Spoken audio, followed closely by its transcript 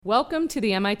Welcome to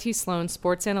the MIT Sloan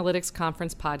Sports Analytics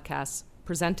Conference podcast,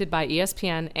 presented by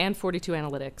ESPN and 42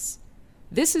 Analytics.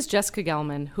 This is Jessica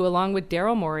Gelman, who along with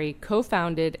Daryl Morey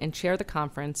co-founded and chair the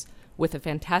conference with a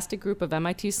fantastic group of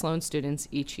MIT Sloan students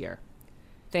each year.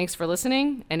 Thanks for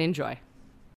listening and enjoy.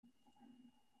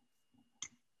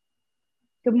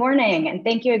 Good morning, and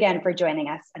thank you again for joining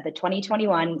us at the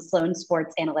 2021 Sloan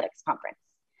Sports Analytics Conference.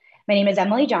 My name is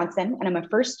Emily Johnson, and I'm a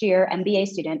first-year MBA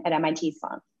student at MIT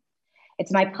Sloan.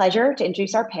 It's my pleasure to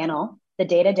introduce our panel, the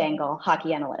Data Dangle Hockey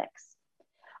Analytics.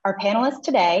 Our panelists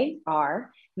today are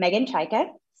Megan Chayka,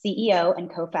 CEO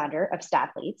and co-founder of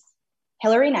Stathletes,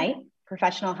 Hillary Knight,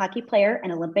 professional hockey player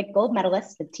and Olympic gold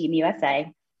medalist with Team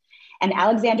USA, and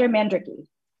Alexandra Mandrycky,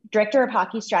 Director of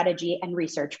Hockey Strategy and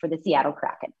Research for the Seattle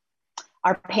Kraken.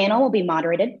 Our panel will be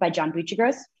moderated by John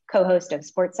Buccigross, co-host of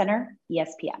SportsCenter,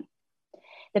 ESPN.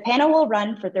 The panel will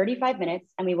run for 35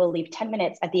 minutes, and we will leave 10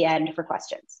 minutes at the end for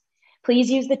questions.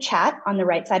 Please use the chat on the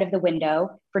right side of the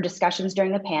window for discussions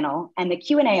during the panel and the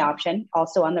Q&A option,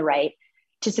 also on the right,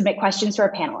 to submit questions to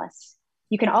our panelists.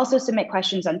 You can also submit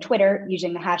questions on Twitter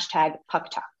using the hashtag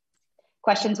PuckTalk.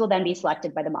 Questions will then be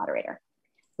selected by the moderator.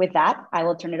 With that, I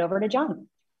will turn it over to John.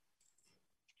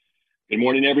 Good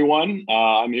morning, everyone.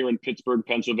 I'm here in Pittsburgh,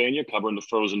 Pennsylvania, covering the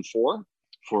Frozen Four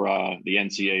for the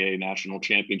NCAA National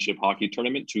Championship Hockey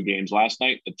Tournament. 2 games last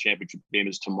night. The championship game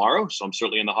is tomorrow, so I'm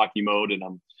certainly in the hockey mode, and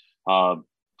I'm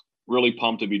really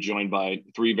pumped to be joined by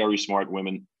 3 very smart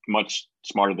women, much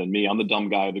smarter than me. I'm the dumb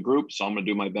guy of the group, so I'm going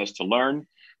to do my best to learn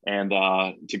and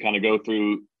to kind of go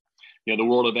through, the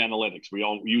world of analytics. We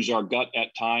all use our gut at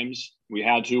times. We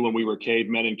had to when we were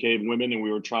cavemen and cavewomen, and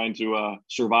we were trying to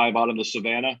survive out in the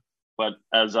savannah. But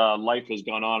as life has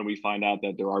gone on, we find out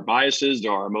that there are biases,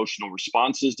 there are emotional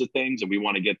responses to things, and we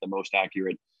want to get the most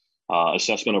accurate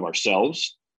assessment of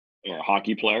ourselves, or a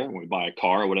hockey player, when we buy a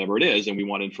car or whatever it is, and we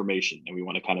want information, and we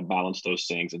want to kind of balance those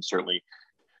things and certainly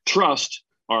trust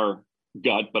our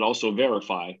gut, but also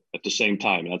verify at the same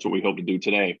time. And that's what we hope to do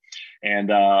today.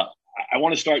 And I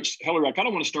want to start, Hillary, I kind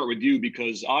of want to start with you,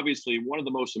 because obviously one of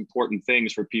the most important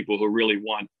things for people who really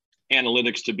want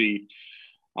analytics to be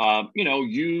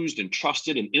used and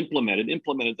trusted and implemented,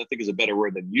 I think is a better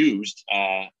word than used,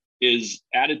 is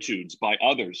attitudes by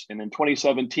others. And in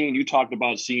 2017, you talked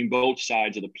about seeing both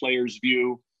sides of the player's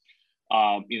view.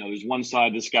 There's one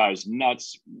side, this guy's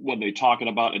nuts. What are they talking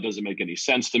about? It doesn't make any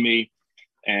sense to me.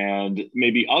 And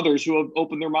maybe others who have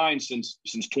opened their minds since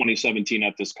 2017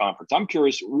 at this conference. I'm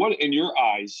curious, what in your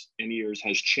eyes and ears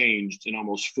has changed in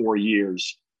almost 4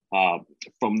 years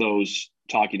from those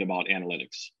talking about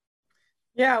analytics?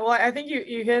 Yeah, well, I think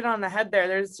you hit it on the head there.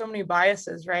 There's so many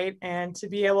biases, right? And to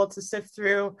be able to sift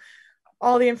through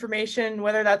all the information,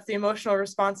 whether that's the emotional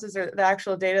responses or the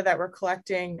actual data that we're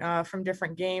collecting from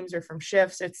different games or from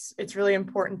shifts, it's really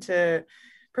important to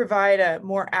provide a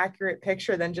more accurate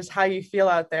picture than just how you feel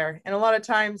out there. And a lot of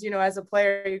times, as a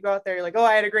player, you go out there, you're like, oh,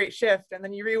 I had a great shift. And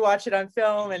then you rewatch it on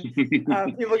film and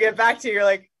people get back to you, you're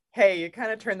like, hey, you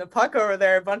kind of turned the puck over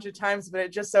there a bunch of times, but it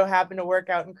just so happened to work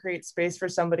out and create space for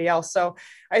somebody else. So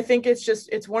I think it's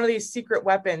one of these secret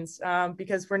weapons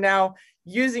because we're now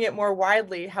using it more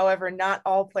widely. However, not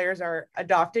all players are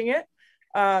adopting it.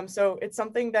 So it's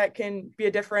something that can be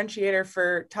a differentiator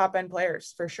for top end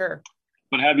players for sure.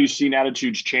 But have you seen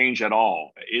attitudes change at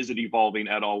all? Is it evolving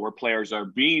at all where players are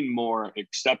being more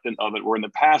acceptant of it? Where in the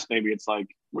past, maybe it's like,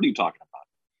 what are you talking about?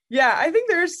 Yeah, I think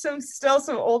there's still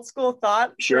some old school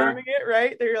thought surrounding Sure. it,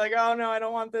 right? They're like, oh no, I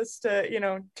don't want this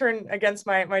to, turn against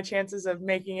my chances of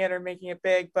making it or making it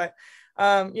big. But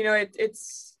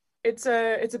it's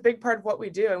a big part of what we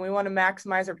do, and we want to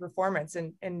maximize our performance,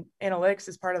 and analytics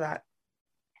is part of that.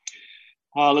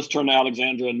 Let's turn to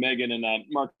Alexandra and Megan. And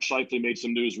Mark Scheifele made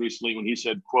some news recently when he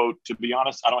said, quote, "To be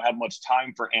honest, I don't have much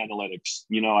time for analytics.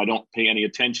 I don't pay any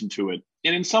attention to it."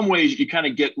 And in some ways, you kind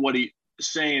of get what he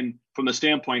saying from the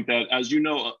standpoint that, as you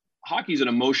know, hockey is an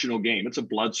emotional game. It's a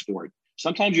blood sport.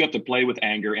 Sometimes you have to play with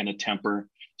anger and a temper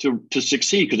to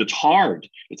succeed, because it's hard.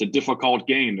 It's a difficult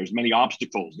game. There's many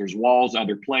obstacles. There's walls,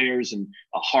 other players, and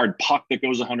a hard puck that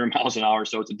goes 100 miles an hour.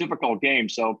 So it's a difficult game.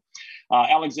 So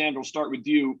Alexandra, we'll start with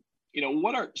you.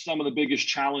 What are some of the biggest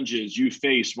challenges you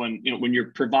face when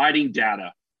you're providing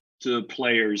data to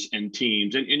players and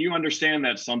teams? And you understand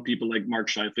that some people like Mark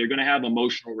Scheifele are going to have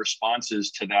emotional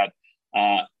responses to that.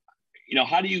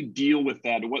 How do you deal with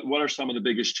that? What are some of the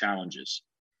biggest challenges?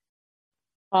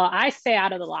 Well, I stay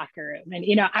out of the locker room,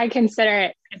 and, I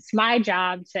consider it's my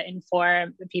job to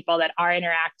inform the people that are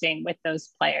interacting with those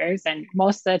players. And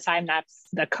most of the time that's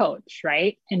the coach,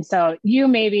 right? And so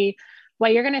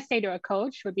what you're going to say to a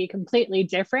coach would be completely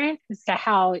different as to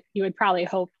how you would probably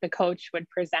hope the coach would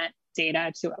present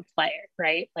data to a player,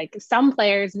 right? Like some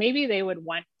players, maybe they would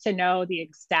want to know the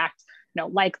exact,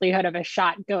 likelihood of a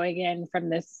shot going in from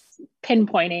this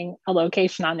pinpointing a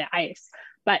location on the ice.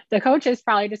 But the coach is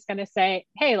probably just going to say,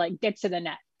 hey, like get to the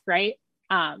net, right?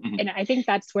 And I think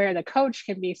that's where the coach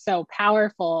can be so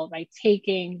powerful by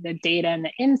taking the data and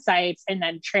the insights and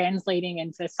then translating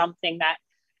into something that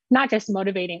not just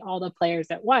motivating all the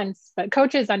players at once, but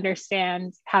coaches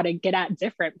understand how to get at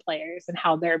different players and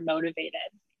how they're motivated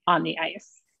on the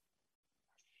ice.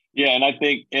 Yeah, and I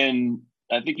think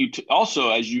you also,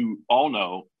 as you all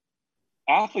know,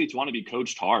 athletes want to be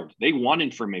coached hard. They want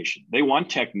information. They want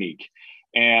technique,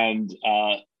 and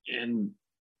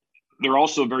they're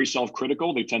also very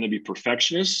self-critical. They tend to be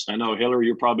perfectionists. I know, Hillary,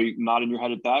 you're probably nodding your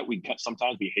head at that.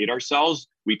 Sometimes we hate ourselves.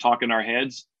 We talk in our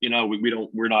heads,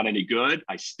 we're not any good.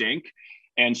 I stink.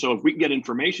 And so if we can get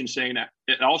information saying that,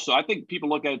 and also I think people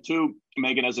look at it too,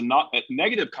 Megan, as a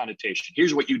negative connotation.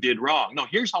 Here's what you did wrong. No,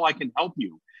 here's how I can help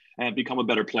you and become a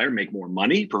better player, make more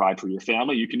money, provide for your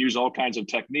family. You can use all kinds of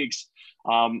techniques.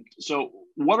 So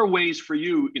what are ways for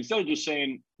you, instead of just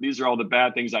saying, these are all the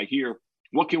bad things I hear,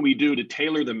 what can we do to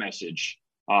tailor the message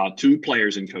to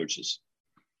players and coaches?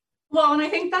 Well, and I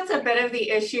think that's a bit of the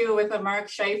issue with the Mark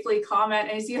Scheifele comment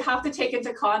is you have to take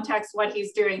into context what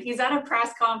he's doing. He's at a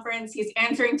press conference, he's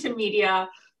answering to media.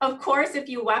 Of course, if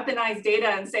you weaponize data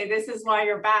and say, this is why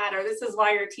you're bad, or this is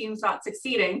why your team's not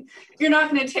succeeding, you're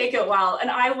not going to take it well. And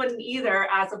I wouldn't either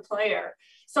as a player.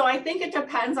 So I think it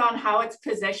depends on how it's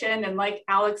positioned. And like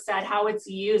Alex said, how it's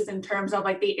used in terms of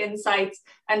like the insights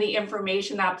and the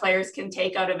information that players can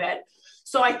take out of it.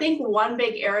 So I think one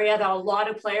big area that a lot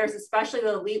of players, especially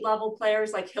the elite level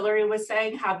players, like Hillary was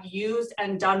saying, have used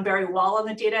and done very well on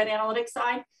the data and analytics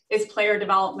side is player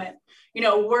development.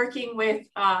 Working with,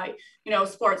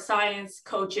 sports science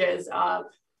coaches,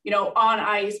 on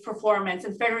ice performance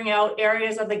and figuring out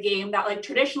areas of the game that like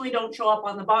traditionally don't show up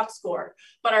on the box score,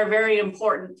 but are very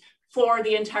important for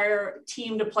the entire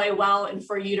team to play well and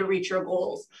for you to reach your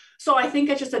goals. So I think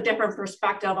it's just a different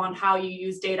perspective on how you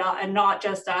use data and not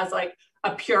just as like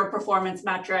a pure performance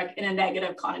metric in a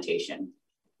negative connotation.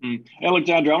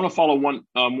 Alexandra, I want to follow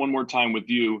one more time with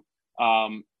you.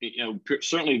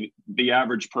 Certainly the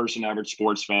average person, average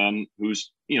sports fan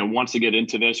who's, wants to get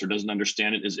into this or doesn't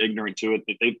understand it, is ignorant to it.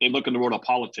 They look in the world of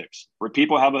politics where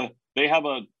people have an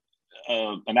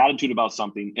attitude about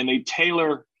something and they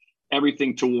tailor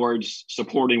everything towards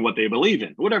supporting what they believe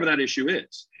in, whatever that issue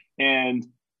is. And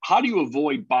how do you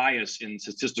avoid bias in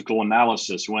statistical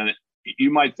analysis when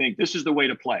you might think this is the way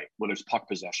to play, whether it's puck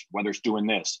possession, whether it's doing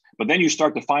this, but then you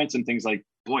start to find some things like,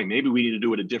 boy, maybe we need to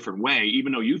do it a different way,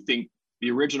 even though you think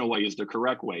the original way is the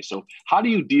correct way. So how do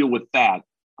you deal with that?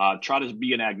 Try to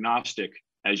be an agnostic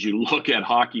as you look at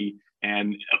hockey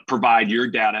and provide your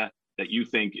data that you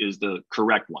think is the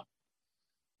correct one.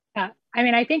 Yeah,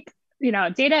 I think,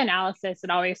 data analysis,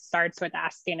 it always starts with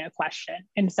asking a question.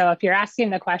 And so if you're asking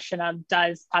the question of,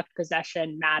 does puck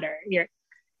possession matter? You're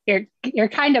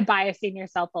kind of biasing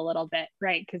yourself a little bit,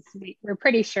 right? Because we're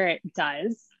pretty sure it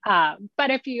does. But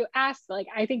if you ask,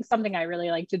 I think something I really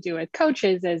like to do with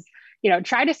coaches is,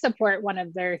 try to support one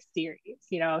of their theories.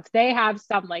 If they have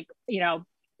some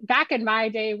back in my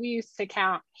day, we used to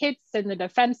count hits in the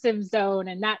defensive zone,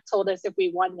 and that told us if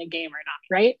we won the game or not,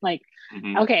 right?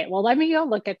 Okay, well, let me go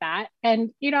look at that.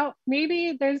 And,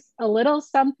 maybe there's a little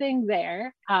something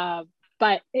there.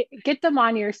 But get them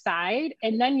on your side,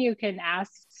 and then you can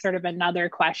ask sort of another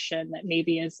question that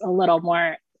maybe is a little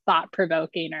more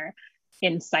thought-provoking or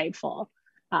insightful.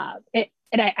 And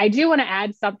I do want to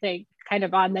add something kind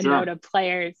of on the note of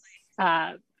players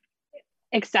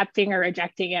accepting or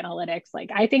rejecting analytics.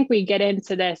 I think we get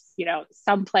into this,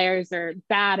 some players are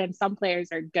bad and some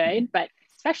players are good, but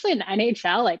especially in the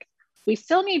NHL, we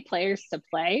still need players to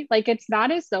play. It's not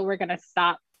as though we're going to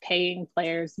stop paying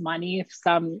players money if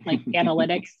some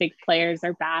analytics think players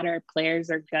are bad or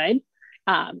players are good.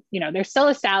 There's still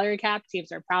a salary cap.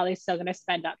 Teams are probably still going to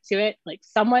spend up to it.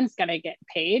 Someone's going to get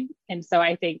paid. And so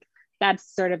I think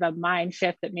that's sort of a mind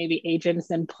shift that maybe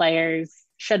agents and players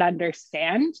should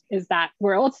understand, is that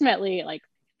we're ultimately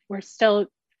we're still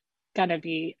going to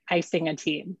be icing a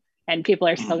team and people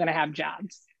are still going to have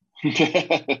jobs.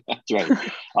 That's right.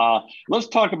 Let's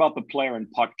talk about the player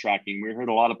and puck tracking. We heard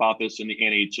a lot about this in the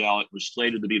NHL. It was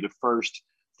slated to be the first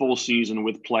full season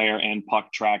with player and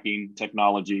puck tracking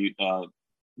technology.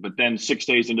 But then 6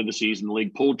 days into the season, the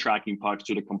league pulled tracking pucks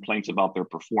due to complaints about their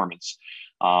performance.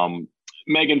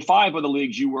 Megan, 5 of the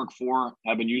leagues you work for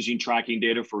have been using tracking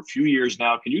data for a few years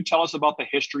now. Can you tell us about the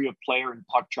history of player and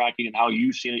puck tracking and how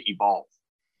you've seen it evolve?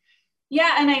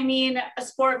 Yeah, and I mean,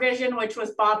 Sport Vision, which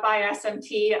was bought by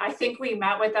SMT, I think we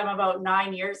met with them about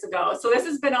 9 years ago. So this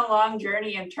has been a long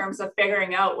journey in terms of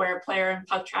figuring out where player and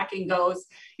puck tracking goes.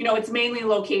 You know, it's mainly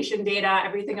location data.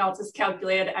 Everything else is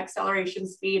calculated, acceleration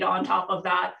speed on top of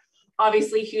that.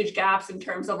 Obviously, huge gaps in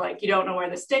terms of like, you don't know where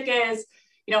the stick is.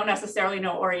 You don't necessarily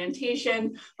know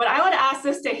orientation. But I would ask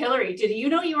this to Hillary. Did you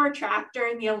know you were tracked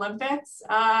during the Olympics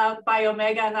by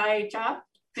Omega and IHF?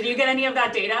 Did you get any of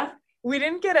that data? We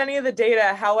didn't get any of the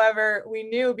data. However, we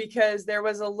knew because there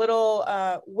was a little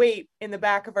weight in the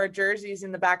back of our jerseys,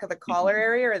 in the back of the collar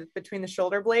area or between the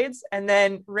shoulder blades. And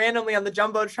then randomly on the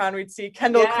Jumbotron, we'd see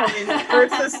Kendall coming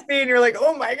versus speed. And you're like,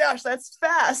 oh my gosh, that's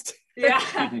fast. Yeah.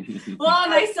 Well,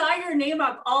 and I saw your name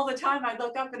up all the time. I'd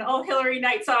look up and, oh, Hillary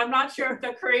Knight. So I'm not sure if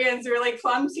the Koreans really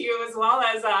clung to you as well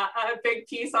as a big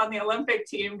piece on the Olympic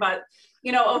team. But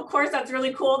you know, of course, that's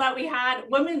really cool that we had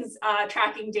women's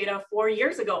tracking data 4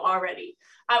 years ago already.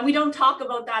 We don't talk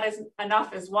about that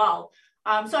enough as well.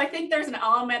 So I think there's an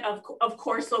element of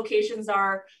course, locations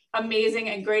are amazing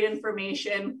and great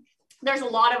information. There's a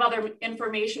lot of other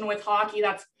information with hockey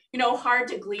that's, you know, hard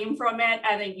to glean from it,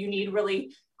 and then you need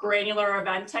really granular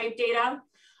event type data.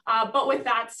 But with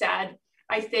that said,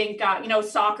 I think, you know,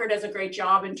 soccer does a great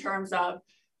job in terms of,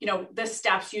 you know, the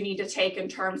steps you need to take in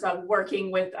terms of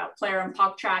working with player and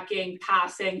puck tracking,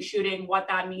 passing, shooting, what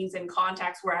that means in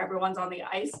context where everyone's on the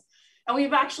ice. And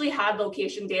we've actually had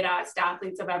location data at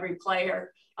Stathletes of every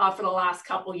player for the last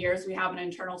couple of years. We have an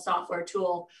internal software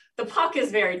tool. The puck is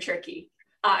very tricky.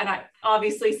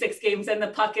 Obviously 6 games in, the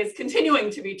puck is continuing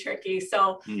to be tricky.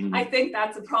 So I think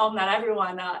that's a problem that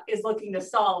everyone is looking to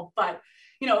solve. But,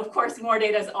 you know, of course, more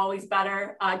data is always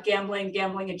better.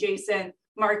 Gambling adjacent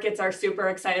markets are super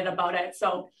excited about it.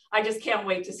 So I just can't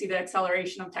wait to see the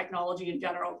acceleration of technology in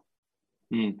general.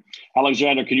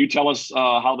 Alexandra, can you tell us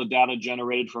how the data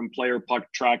generated from player puck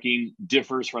tracking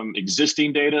differs from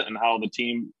existing data and how the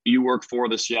team you work for,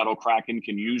 the Seattle Kraken,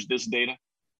 can use this data?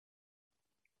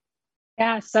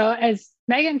 Yeah, so as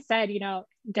Megan said, you know,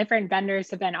 different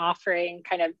vendors have been offering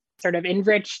kind of sort of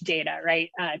enriched data, right?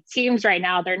 Teams right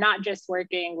now, they're not just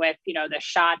working with, you know, the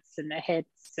shots and the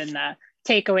hits and the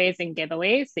takeaways and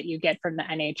giveaways that you get from the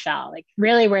NHL. Like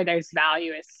really where there's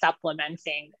value is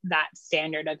supplementing that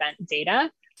standard event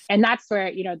data. And that's where,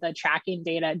 you know, the tracking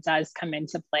data does come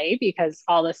into play, because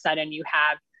all of a sudden you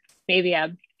have maybe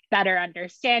a better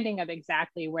understanding of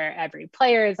exactly where every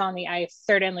player is on the ice.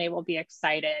 Certainly we'll be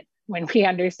excited when we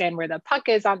understand where the puck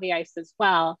is on the ice as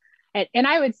well. And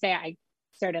I would say, I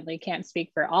certainly can't speak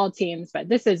for all teams, but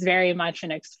this is very much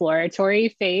an exploratory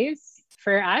phase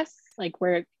for us. Like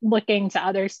we're looking to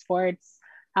other sports,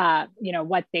 you know,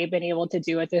 what they've been able to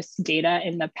do with this data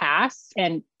in the past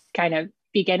and kind of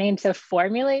beginning to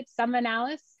formulate some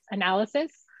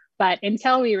analysis. But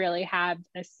until we really have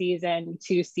a season,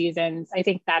 2 seasons, I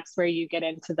think that's where you get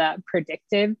into the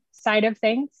predictive side of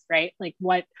things, right? Like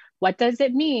what does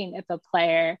it mean if a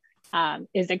player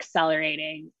is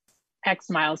accelerating X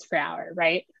miles per hour,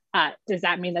 right? Does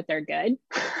that mean that they're good?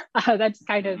 That's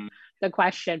kind of the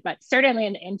question. But certainly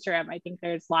in the interim, I think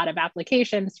there's a lot of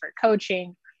applications for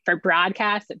coaching, for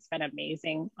broadcast. It's been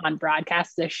amazing on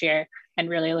broadcast this year, and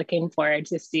really looking forward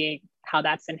to seeing how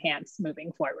that's enhanced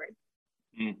moving forward.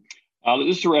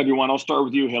 This is for everyone. I'll start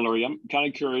with you, Hillary. I'm kind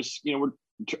of curious, you know, we're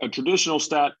a traditional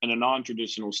stat and a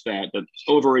non-traditional stat that's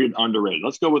overrated, underrated.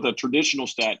 Let's go with a traditional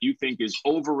stat you think is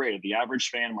overrated. The average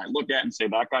fan might look at and say,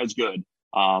 that guy's good.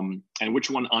 And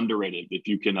which one underrated, if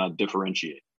you can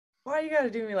differentiate? Why you got to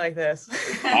do me like this?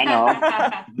 I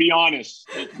know. Be honest.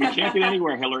 We can't get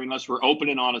anywhere, Hillary, unless we're open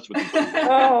and honest with each other.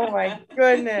 Oh my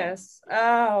goodness.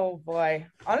 Oh boy.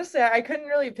 Honestly, I couldn't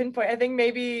really pinpoint. I think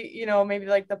maybe, you know, maybe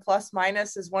like the plus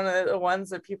minus is one of the ones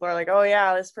that people are like, oh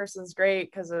yeah, this person's great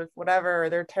because of whatever,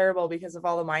 or they're terrible because of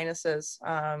all the minuses.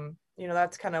 You know,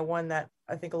 that's kind of one that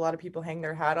I think a lot of people hang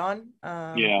their hat on.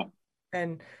 Yeah.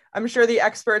 And I'm sure the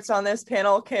experts on this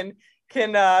panel can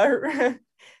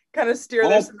kind of steer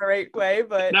this in the right way,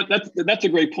 but that's a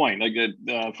great point.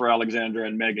 Like for Alexandra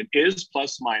and Megan, is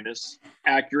plus minus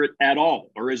accurate at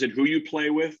all, or is it who you play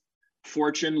with,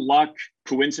 fortune, luck,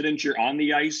 coincidence? You're on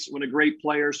the ice when a great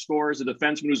player scores, a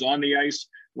defenseman who's on the ice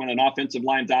when an offensive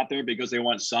line's out there because they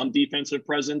want some defensive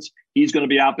presence. He's going to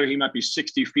be out there. He might be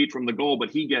 60 feet from the goal,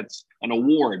 but he gets an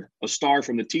award, a star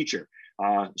from the teacher.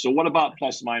 So what about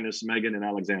plus minus, Megan and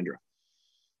Alexandra?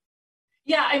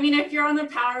 Yeah, I mean, if you're on the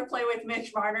power play with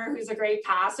Mitch Marner, who's a great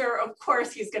passer, of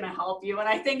course he's going to help you. And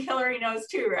I think Hillary knows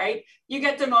too, right? You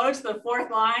get demoted to the 4th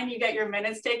line, you get your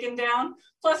minutes taken down.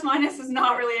 Plus minus is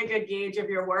not really a good gauge of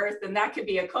your worth. And that could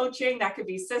be a coaching, that could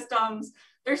be systems.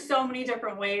 There's so many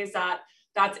different ways that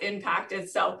that's impacted.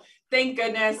 So thank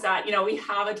goodness that, we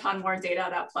have a ton more data.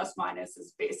 That plus minus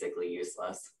is basically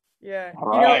useless. Yeah. All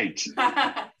right.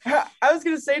 I was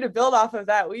going to say, to build off of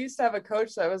that, we used to have a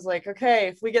coach that was like, okay,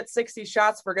 if we get 60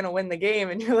 shots, we're going to win the game.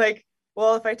 And you're like,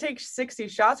 well, if I take 60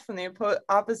 shots from the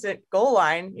opposite goal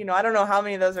line, I don't know how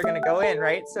many of those are going to go in,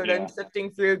 right? So then sifting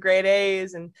through grade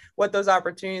A's and what those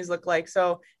opportunities look like.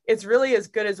 So it's really as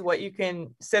good as what you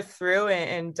can sift through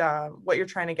and what you're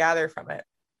trying to gather from it.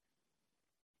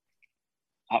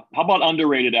 How about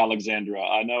underrated, Alexandra?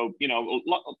 I know,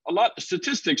 a lot of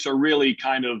statistics are really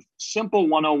kind of simple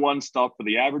 101 stuff for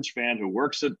the average fan who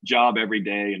works a job every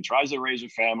day and tries to raise a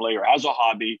family or has a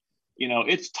hobby.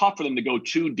 It's tough for them to go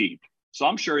too deep. So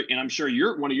I'm sure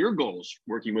one of your goals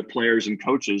working with players and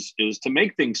coaches is to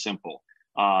make things simple,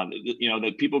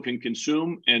 that people can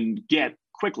consume and get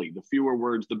quickly. The fewer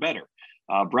words, the better.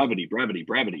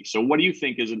 Brevity. So what do you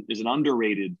think is an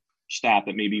underrated stat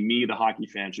that maybe me, the hockey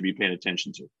fan, should be paying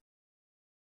attention to?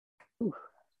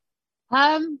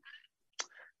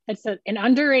 It's an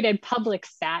underrated public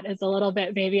stat is a little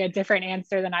bit maybe a different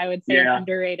answer than I would say an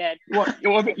underrated. Well,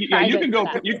 you can go.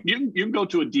 You can go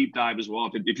to a deep dive as well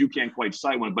if you can't quite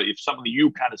cite one. But if something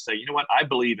you kind of say, you know what, I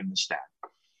believe in the stat.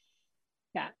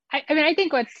 Yeah, I mean, I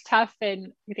think what's tough,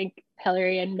 and I think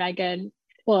Hillary and Megan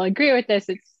will agree with this.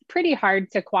 It's pretty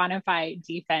hard to quantify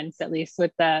defense, at least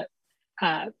with the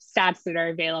stats that are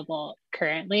available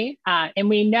currently. And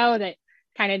we know that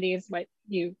kind of these, what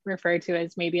you refer to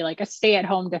as maybe like a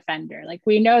stay-at-home defender, like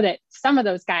we know that some of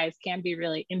those guys can be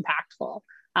really impactful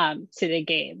to the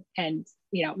game. And,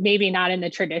 maybe not in the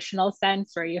traditional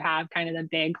sense where you have kind of the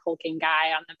big hulking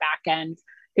guy on the back end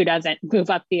who doesn't move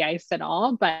up the ice at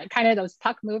all, but kind of those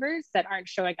puck movers that aren't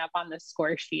showing up on the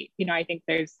score sheet. I think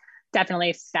there's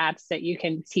definitely stats that you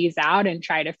can tease out and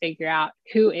try to figure out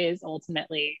who is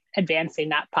ultimately advancing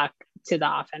that puck to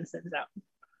the offensive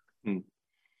zone.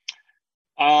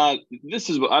 I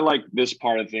like this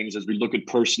part of things as we look at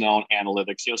personnel and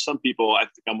analytics. Some people, I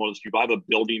think I'm one of those people, I have a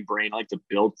building brain. I like to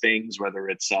build things, whether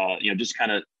it's, just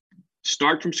kind of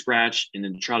start from scratch and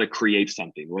then try to create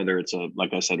something, whether it's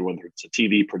whether it's a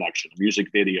TV production, a music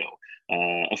video,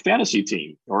 a fantasy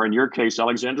team, or in your case,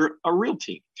 Alexandra, a real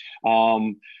team.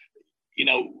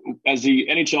 As the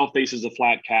NHL faces a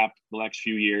flat cap the next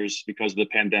few years because of the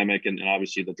pandemic and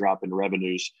obviously the drop in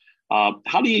revenues,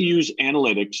 how do you use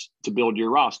analytics to build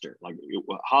your roster? Like,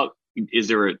 how is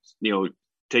there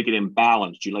take it in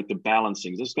balance? Do you like to balance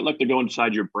things? Let's like to go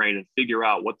inside your brain and figure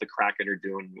out what the Kraken are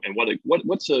doing and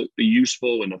what's a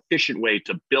useful and efficient way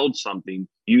to build something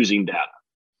using data.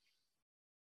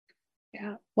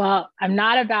 Yeah, well, I'm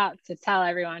not about to tell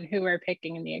everyone who we're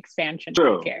picking in the expansion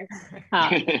here.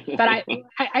 But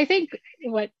I think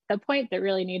what the point that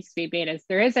really needs to be made is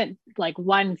there isn't like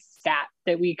one stat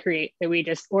that we create that we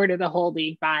just order the whole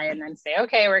league by and then say,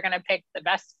 okay, we're going to pick the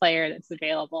best player that's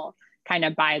available kind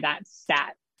of by that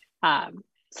stat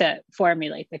to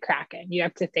formulate the Kraken. You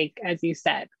have to think, as you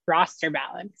said, roster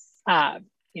balance,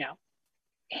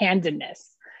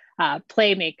 handedness,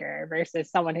 playmaker versus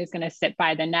someone who's going to sit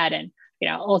by the net. And,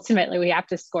 ultimately we have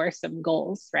to score some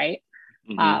goals, right?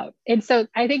 Mm-hmm. And so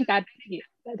I think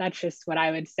that's just what I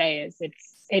would say is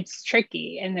it's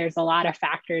tricky and there's a lot of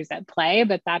factors at play,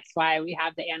 but that's why we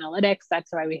have the analytics.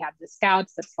 That's why we have the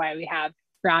scouts. That's why we have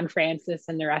Ron Francis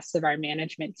and the rest of our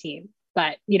management team.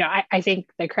 But, I think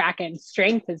the Kraken's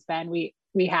strength has been, we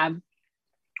have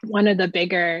one of the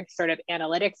bigger sort of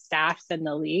analytics staffs in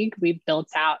the league. We've built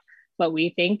out what we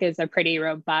think is a pretty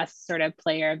robust sort of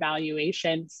player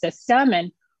evaluation system.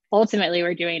 And ultimately,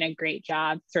 we're doing a great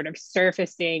job sort of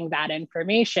surfacing that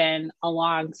information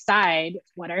alongside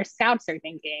what our scouts are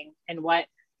thinking and what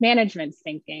management's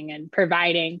thinking, and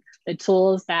providing the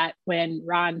tools that when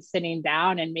Ron's sitting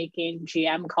down and making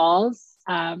GM calls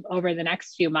over the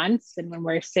next few months, and when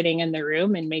we're sitting in the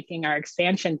room and making our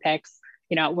expansion picks,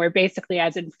 we're basically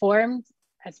as informed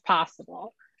as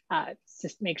possible.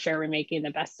 Just make sure we're making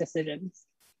the best decisions.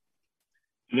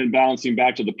 And then balancing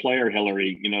back to the player,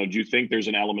 Hillary, do you think there's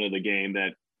an element of the game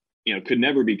that, could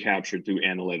never be captured through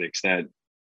analytics that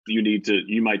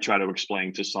you might try to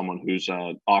explain to someone who's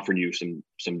offered you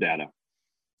some data?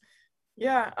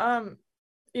 Yeah.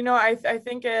 I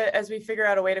think as we figure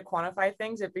out a way to quantify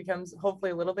things, it becomes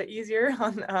hopefully a little bit easier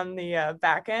on the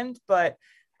back end, but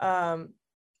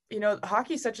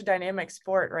hockey is such a dynamic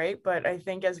sport, right? But I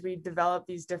think as we develop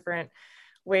these different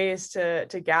ways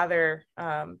to gather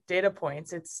data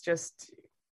points, it's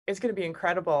going to be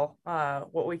incredible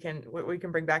what we can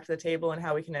bring back to the table and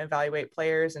how we can evaluate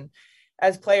players. And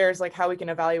as players, like how we can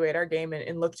evaluate our game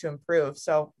and look to improve.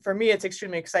 So for me, it's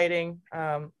extremely exciting.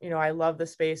 I love the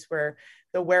space where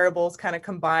the wearables kind of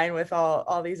combine with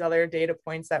all these other data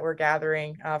points that we're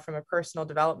gathering from a personal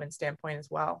development standpoint as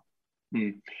well.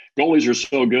 Goalies are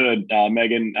so good,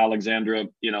 Megan, Alexandra.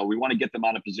 We want to get them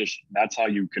out of position. That's how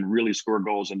you can really score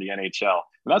goals in the NHL.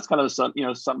 And that's kind of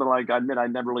something like I admit I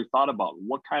never really thought about.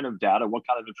 What kind of data, what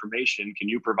kind of information can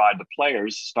you provide the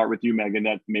players? Start with you, Megan,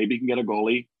 that maybe can get a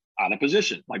goalie out of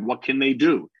position. Like, what can they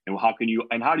do, and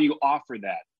how do you offer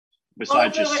that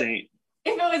besides just saying?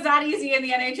 If it was that easy in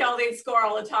the NHL, they'd score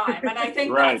all the time. And I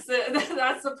think right.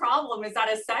 that's the problem, is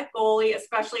that a set goalie,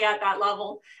 especially at that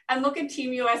level. And look at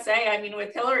Team USA. I mean,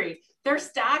 with Hillary, they're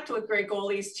stacked with great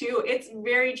goalies too. It's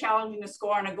very challenging to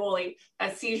score on a goalie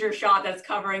that sees your shot that's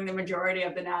covering the majority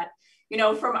of the net.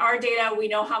 From our data, we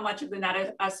know how much of the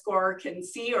net a scorer can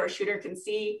see or a shooter can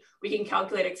see. We can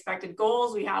calculate expected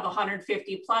goals. We have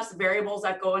 150 plus variables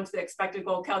that go into the expected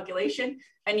goal calculation.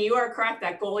 And you are correct,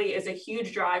 that goalie is a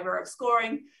huge driver of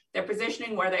scoring. Their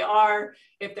positioning, where they are,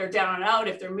 if they're down and out,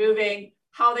 if they're moving,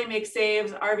 how they make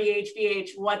saves, RVH, VH,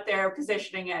 what their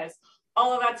positioning is.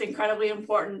 All of that's incredibly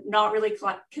important, not really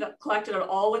collected at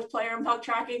all with player and puck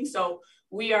tracking. So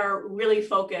we are really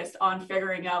focused on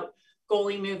figuring out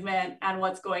goalie movement and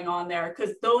what's going on there,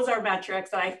 because those are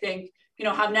metrics that I think,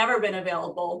 have never been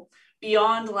available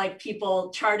beyond like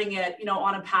people charting it,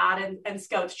 on a pad and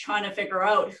scouts trying to figure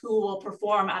out who will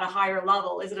perform at a higher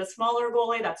level. Is it a smaller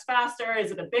goalie that's faster?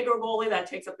 Is it a bigger goalie that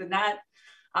takes up the net?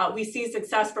 We see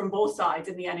success from both sides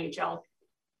in the NHL.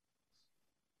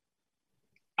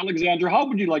 Alexandra, how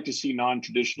would you like to see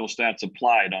non-traditional stats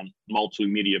applied on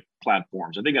multimedia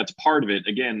platforms? I think that's part of it.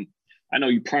 Again, I know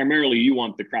you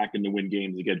want the Kraken to win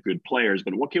games to get good players,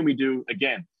 but what can we do,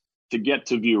 again, to get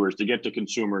to viewers, to get to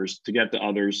consumers, to get to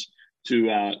others,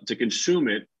 to consume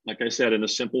it, like I said, in a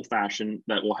simple fashion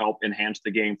that will help enhance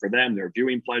the game for them, their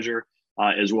viewing pleasure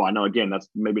as well. I know, again, that's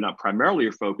maybe not primarily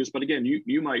your focus, but again,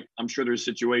 you might, I'm sure there's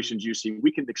situations you see,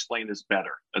 we can explain this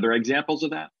better. Are there examples of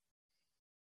that?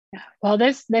 Well,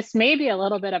 this may be a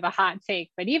little bit of a hot take,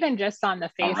 but even just on the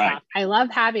face-off, right. I love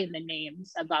having the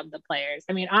names above the players.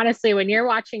 I mean, honestly, when you're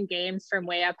watching games from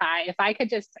way up high, if I could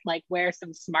just like wear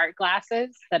some smart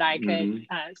glasses that I could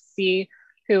see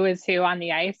who is who on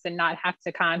the ice and not have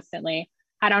to constantly,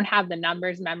 I don't have the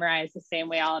numbers memorized the same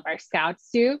way all of our scouts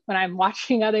do when I'm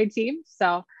watching other teams.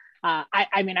 So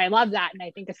I mean, I love that. And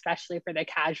I think especially for the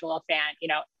casual fan,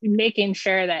 making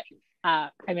sure that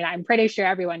I'm pretty sure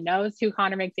everyone knows who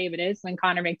Connor McDavid is when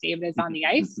Connor McDavid is on the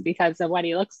ice because of what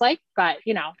he looks like. But,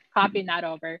 copying that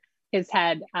over his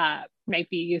head might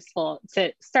be useful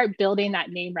to start building that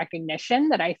name recognition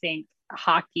that I think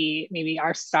hockey, maybe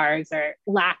our stars are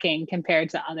lacking compared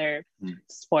to other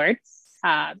sports.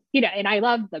 And I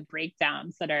love the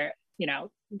breakdowns that are,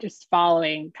 just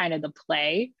following kind of the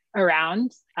play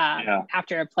around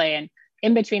after a play. And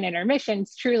in between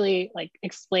intermissions, truly like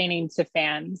explaining to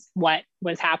fans what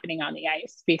was happening on the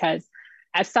ice. Because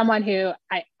as someone who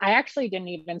I actually didn't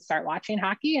even start watching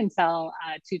hockey until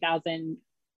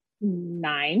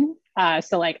 2009.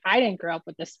 So like I didn't grow up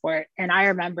with the sport. And I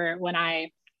remember when I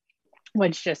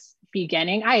was just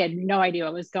beginning, I had no idea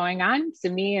what was going on. To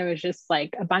me, it was just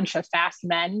like a bunch of fast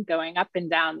men going up and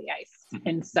down the ice.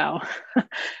 And so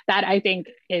that I think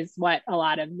is what a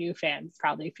lot of new fans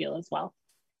probably feel as well.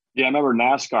 Yeah, I remember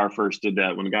NASCAR first did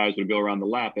that when guys would go around the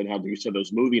lap and have, you said,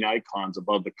 those moving icons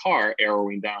above the car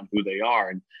arrowing down who they are.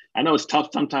 And I know it's tough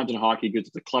sometimes in hockey because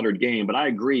it's a cluttered game, but I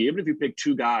agree. Even if you pick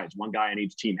two guys, one guy on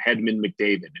each team, Hedman,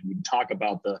 McDavid, and we talk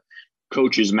about the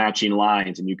coaches matching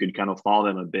lines and you could kind of follow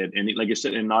them a bit. And like you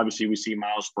said, and obviously we see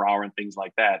Miles Brouwer and things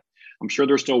like that. I'm sure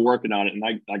they're still working on it. And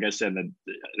like I said,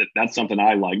 that's something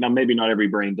I like. Now, maybe not every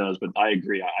brain does, but I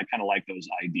agree. I kind of like those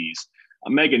IDs.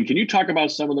 Megan, can you talk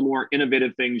about some of the more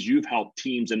innovative things you've helped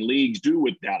teams and leagues do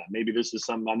with data? Maybe this is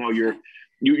something I know you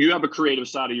have a creative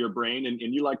side of your brain and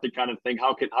you like to kind of think,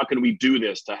 how can we do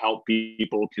this to help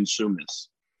people consume this?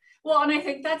 Well, and I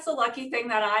think that's the lucky thing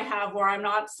that I have where I'm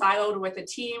not siloed with a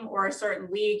team or a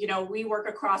certain league. We work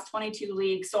across 22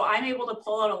 leagues. So I'm able to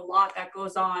pull out a lot that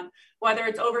goes on, whether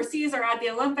it's overseas or at the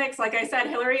Olympics. Like I said,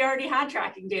 Hillary already had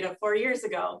tracking data 4 years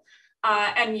ago.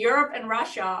 And Europe and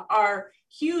Russia are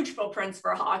huge footprints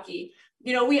for hockey.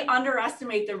 we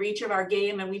underestimate the reach of our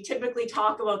game, and we typically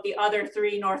talk about the other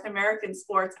three North American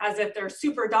sports as if they're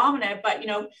super dominant. But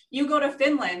you go to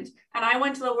Finland, and I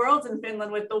went to the Worlds in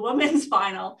Finland with the women's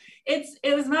final.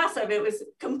 It was massive. It was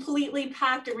completely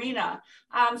packed arena.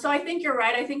 So I think you're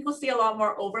right. I think we'll see a lot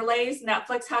more overlays.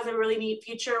 Netflix has a really neat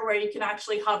feature where you can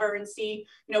actually hover and see,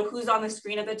 who's on the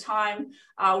screen at the time.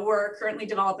 We're currently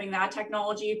developing that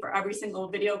technology for every single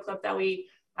video clip that we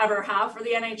ever have for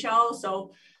the NHL.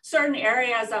 So certain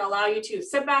areas that allow you to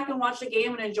sit back and watch the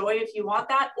game and enjoy if you want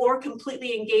that, or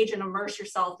completely engage and immerse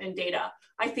yourself in data.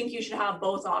 I think you should have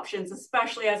both options,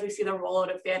 especially as we see the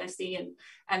rollout of fantasy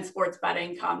and sports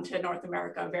betting come to North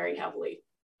America very heavily.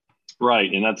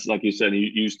 Right. And that's, like you said,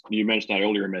 you mentioned that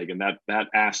earlier, Megan, that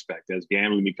aspect, as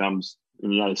gambling becomes in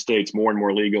the United States more and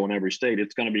more legal in every state,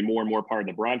 it's going to be more and more part of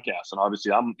the broadcast. And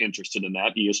obviously I'm interested in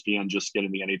that. ESPN just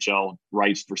getting the NHL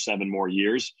rights for 7 more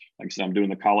years. Like I said, I'm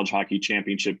doing the college hockey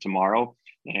championship tomorrow.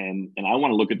 And I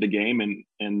want to look at the game,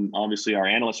 and obviously our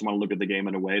analysts want to look at the game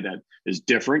in a way that is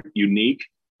different, unique,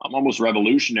 almost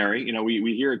revolutionary.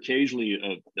 We hear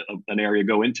occasionally an area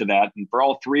go into that. And for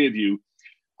all three of you,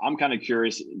 I'm kind of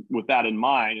curious with that in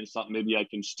mind, and something maybe I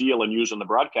can steal and use on the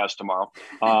broadcast tomorrow.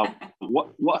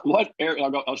 What area?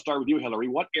 I'll start with you, Hillary.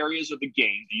 What areas of the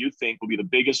game do you think will be the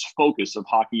biggest focus of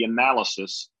hockey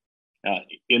analysis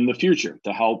in the future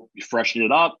to help freshen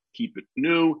it up, keep it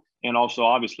new, and also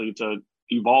obviously to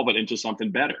evolve it into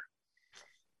something better?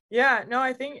 Yeah, no,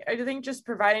 I think just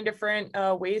providing different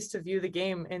ways to view the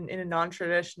game in a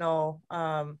non-traditional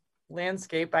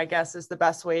landscape, I guess, is the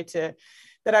best way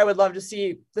that I would love to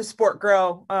see the sport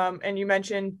grow. And you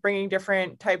mentioned bringing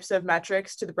different types of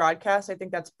metrics to the broadcast. I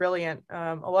think that's brilliant.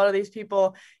 A lot of these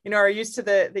people, are used to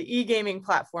the e-gaming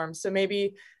platforms. So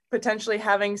maybe potentially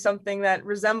having something that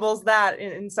resembles that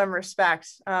in some respect.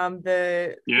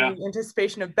 The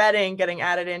anticipation of betting getting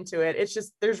added into it. It's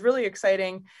just, there's really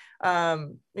exciting,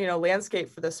 landscape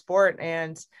for the sport.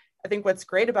 And I think what's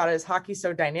great about it is hockey's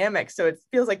so dynamic. So it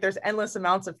feels like there's endless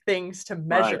amounts of things to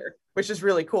measure, which is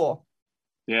really cool.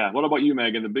 Yeah. What about you,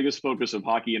 Megan? The biggest focus of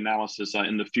hockey analysis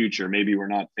in the future, maybe we're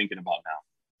not thinking about now.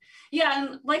 Yeah,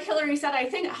 and like Hillary said, I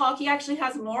think hockey actually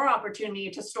has more opportunity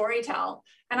to storytell.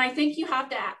 And I think you have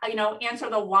to, answer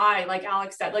the why, like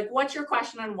Alex said, like, what's your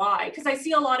question and why? Because I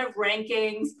see a lot of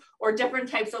rankings or different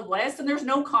types of lists, and there's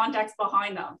no context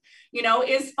behind them.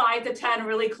 Is 5 to 10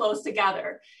 really close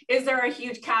together? Is there a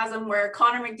huge chasm where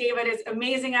Connor McDavid is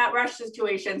amazing at rush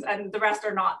situations and the rest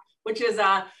are not? Which is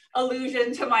a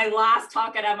allusion to my last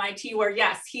talk at MIT, where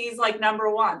yes, he's like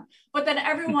number one, but then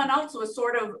everyone else was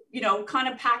sort of, kind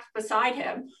of packed beside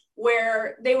him,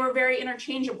 where they were very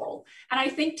interchangeable. And I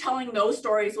think telling those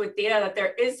stories with data, that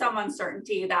there is some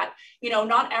uncertainty, that,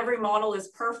 not every model is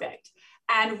perfect,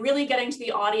 and really getting to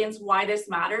the audience why this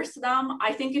matters to them.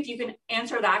 I think if you can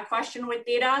answer that question with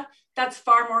data, that's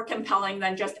far more compelling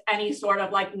than just any sort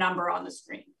of like number on the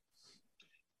screen.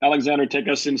 Alexander, take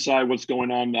us inside what's going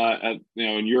on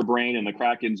in your brain and the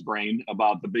Kraken's brain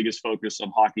about the biggest focus of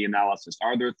hockey analysis.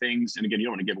 Are there things, and again, you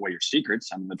don't want to give away your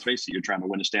secrets. I mean, let's face it, you're trying to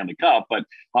win a Stanley Cup, but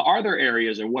are there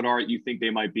areas, and what are you think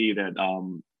they might be, that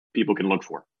people can look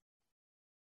for?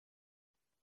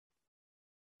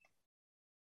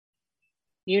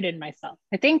 Muted myself.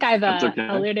 I think I've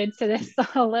alluded to this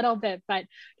a little bit, but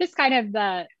just kind of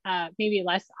the maybe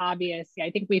less obvious.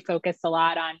 I think we focus a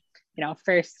lot on,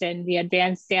 first in the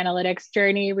advanced analytics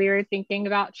journey, we were thinking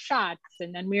about shots,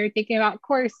 and then we were thinking about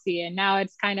Corsi, and now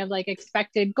it's kind of like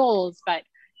expected goals. But,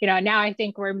 now I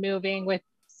think we're moving with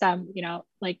some,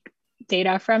 like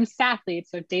data from Stathletes,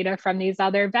 so data from these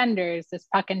other vendors, this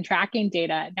puck and tracking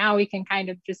data. Now we can kind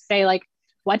of just say, like,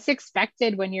 what's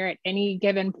expected when you're at any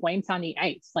given points on the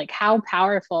ice? Like, how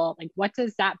powerful, like, what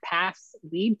does that pass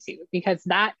lead to? Because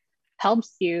that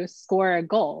helps you score a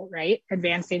goal, right?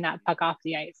 Advancing that puck off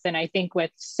the ice. And I think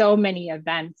with so many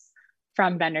events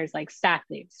from vendors like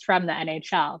Stathletes, from the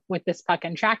NHL, with this puck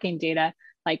and tracking data,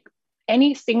 like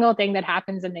any single thing that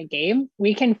happens in the game,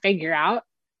 we can figure out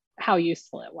how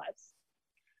useful it was.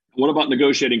 What about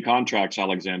negotiating contracts,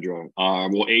 Alexandra?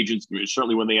 Well, agents,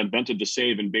 certainly when they invented the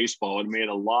save in baseball, it made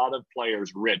a lot of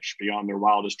players rich beyond their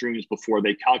wildest dreams before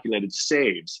they calculated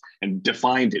saves and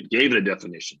defined it, gave it a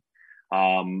definition.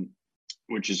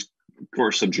 Which is, of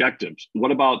course, subjective.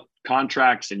 What about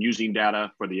contracts and using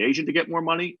data for the agent to get more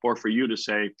money, or for you to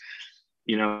say,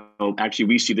 actually,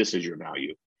 we see this as your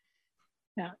value?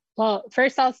 Yeah. Well,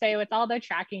 first I'll say, with all the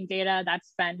tracking data,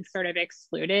 that's been sort of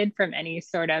excluded from any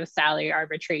sort of salary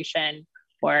arbitration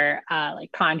or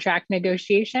like contract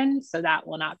negotiation. So that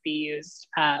will not be used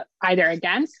either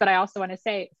against, but I also want to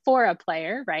say for a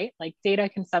player, right? Like, data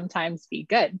can sometimes be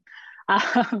good.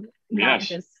 Not yes.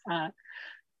 just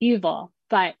evil.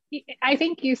 But I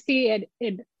think you see it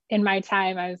in my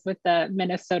time. I was with the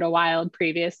Minnesota Wild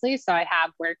previously, so I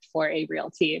have worked for a real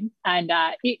team. And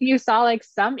you saw like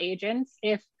some agents,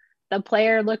 if the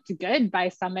player looked good by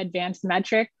some advanced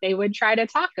metric, they would try to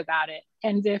talk about it.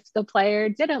 And if the player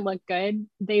didn't look good,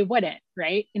 they wouldn't,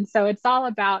 right? And so it's all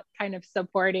about kind of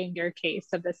supporting your case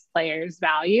of this player's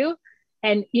value.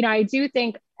 And, I do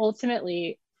think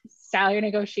ultimately salary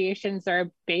negotiations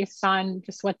are based on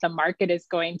just what the market is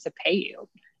going to pay you.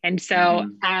 And so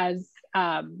as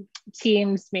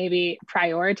teams maybe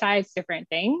prioritize different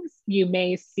things, you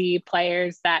may see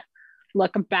players that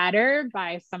look better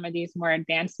by some of these more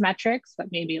advanced metrics, but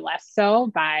maybe less so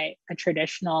by a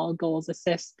traditional goals,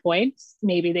 assists, points.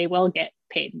 Maybe they will get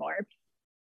paid more.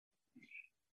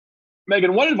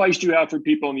 Megan, what advice do you have for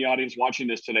people in the audience watching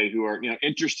this today who are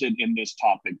interested in this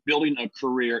topic, building a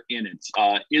career in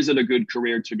it? Is it a good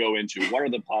career to go into? What are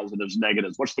the positives,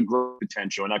 negatives? What's the growth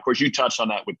potential? And of course, you touched on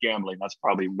that with gambling. That's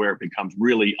probably where it becomes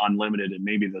really unlimited and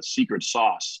maybe the secret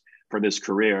sauce for this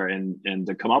career, and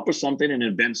to come up with something and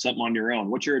invent something on your own.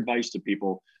 What's your advice to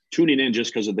people tuning in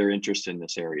just because of their interest in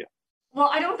this area? Well,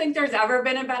 I don't think there's ever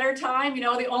been a better time.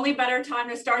 The only better time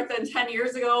to start than 10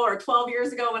 years ago or 12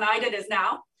 years ago when I did is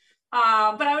now.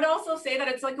 But I would also say that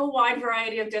it's like a wide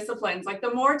variety of disciplines. Like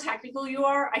the more technical you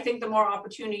are, I think the more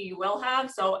opportunity you will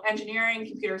have. So engineering,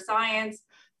 computer science,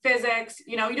 physics,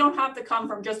 you don't have to come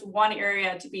from just one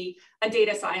area to be a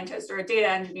data scientist or a data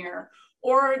engineer.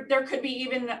 Or there could be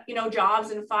even, jobs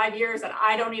in 5 years that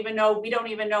we don't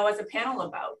even know as a panel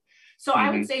about. So I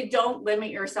would say don't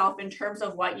limit yourself in terms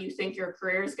of what you think your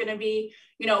career is going to be.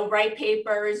 Write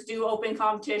papers, do open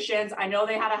competitions. I know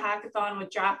they had a hackathon with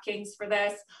DraftKings for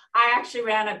this. I actually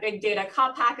ran a big data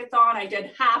cup hackathon. I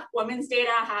did half women's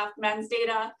data, half men's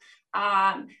data.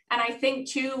 And I think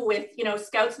too, with,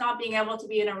 scouts not being able to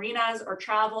be in arenas or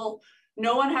travel,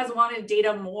 no one has wanted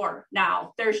data more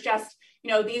now. There's just,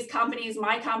 these companies,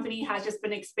 my company has just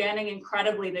been expanding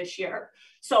incredibly this year.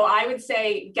 So I would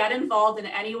say get involved in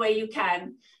any way you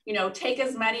can, take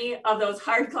as many of those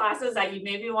hard classes that you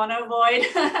maybe want to avoid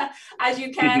as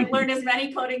you can, learn as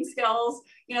many coding skills,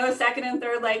 the second and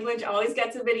third language always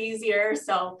gets a bit easier.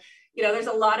 So, there's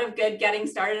a lot of good getting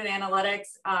started in analytics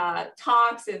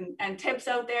talks and tips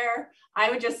out there. I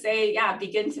would just say,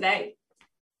 begin today.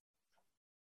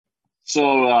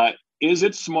 So is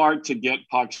it smart to get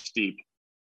pucks deep?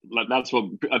 That's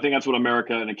what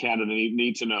America and Canada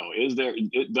need to know.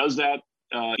 Does that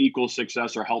equal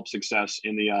success or help success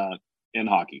in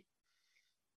hockey?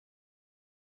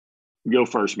 Go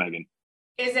first, Megan.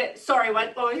 Is it, sorry,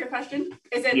 what was your question?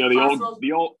 Is it possible?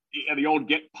 The old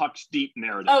get pucks deep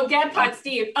narrative. Oh, get pucks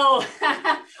deep. Oh,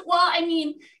 well,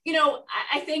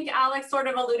 I think Alex sort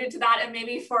of alluded to that, and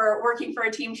maybe for working for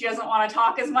a team, she doesn't want to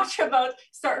talk as much about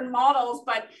certain models,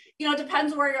 but, it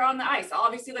depends where you're on the ice.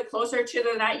 Obviously, the closer to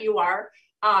the net you are,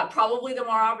 probably the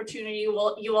more opportunity you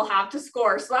will have to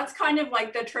score. So that's kind of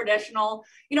like the traditional,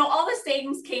 all the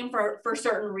things came for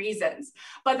certain reasons,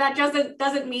 but that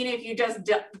doesn't mean if you just,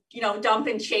 dump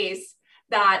and chase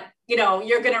that,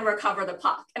 you're going to recover the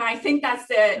puck. And I think that's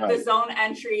the zone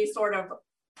entry sort of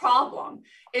problem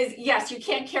is, yes, you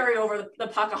can't carry over the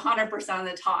puck 100% of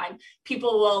the time.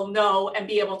 People will know and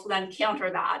be able to then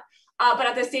counter that. But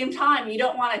at the same time, you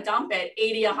don't want to dump it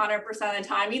 80, 100% of the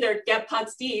time, either get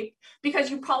putts deep, because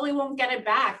you probably won't get it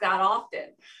back that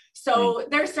often. So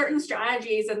there's certain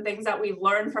strategies and things that we've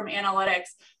learned from analytics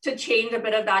to change a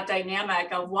bit of that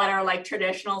dynamic of what are like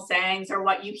traditional sayings or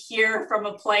what you hear from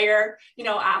a player,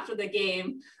 after the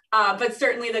game. But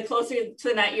certainly the closer to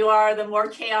the net you are, the more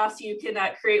chaos you can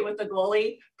create with the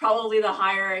goalie, probably the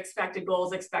higher expected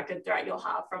goals, expected threat you'll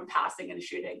have from passing and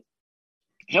shooting.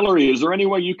 Hillary, is there any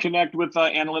way you connect with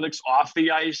analytics off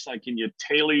the ice? Like, can you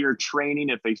tailor your training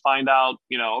if they find out,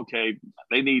 okay,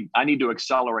 I need to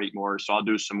accelerate more, so I'll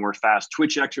do some more fast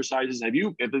twitch exercises.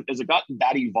 Has it gotten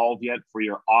that evolved yet for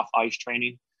your off ice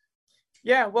training?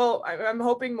 Yeah, well, I'm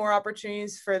hoping more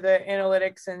opportunities for the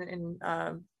analytics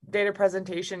and data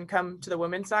presentation come to the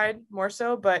women's side more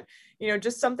so. But,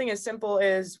 just something as simple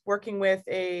as working with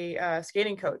a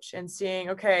skating coach and seeing,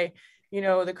 okay,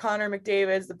 the Connor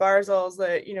McDavids, the Barzals,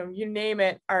 you name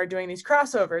it, are doing these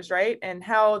crossovers, right? And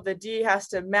how the D has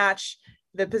to match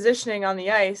the positioning on the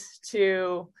ice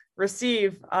to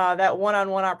receive that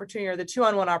one-on-one opportunity or the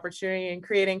two-on-one opportunity, and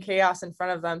creating chaos in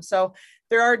front of them. So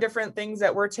there are different things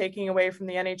that we're taking away from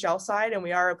the NHL side, and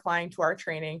we are applying to our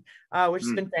training, which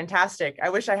has been fantastic. I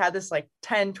wish I had this like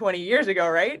 10, 20 years ago,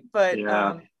 right? But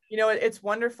it's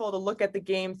wonderful to look at the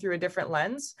game through a different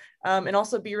lens, and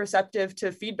also be receptive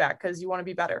to feedback, because you want to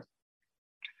be better.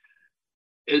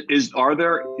 Are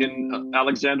there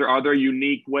Alexander, are there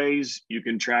unique ways you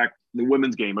can track the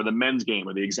women's game or the men's game?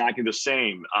 Are they exactly the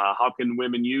same? How can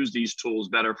women use these tools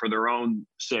better for their own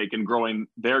sake and growing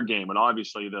their game? And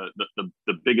obviously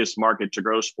the biggest market to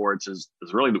grow sports is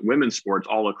really the women's sports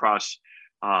all across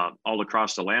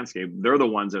the landscape. They're the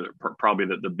ones that are probably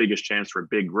the biggest chance for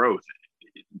big growth.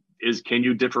 Can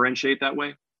you differentiate that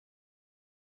way?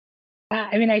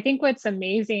 I mean, I think what's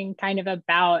amazing kind of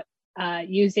about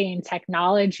using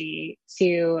technology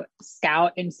to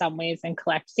scout in some ways and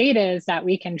collect data is that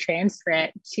we can transfer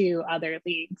it to other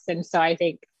leagues. And so I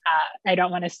think, I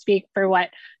don't want to speak for what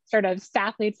sort of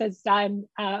Stathletes has done,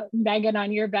 Megan,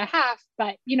 on your behalf,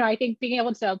 but, I think being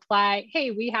able to apply,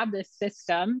 hey, we have this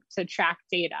system to track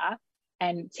data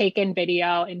and take in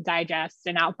video and digest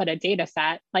and output a data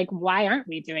set. Like, why aren't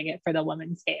we doing it for the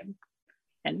women's game?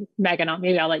 And Megan,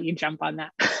 maybe I'll let you jump on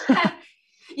that.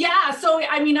 Yeah, so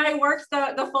I mean, I worked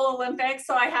the full Olympics,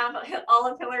 so I have all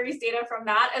of Hillary's data from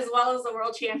that, as well as the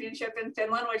World Championship in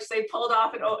Finland, which they pulled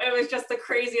off, and it was just the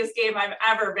craziest game I've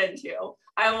ever been to.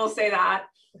 I will say that.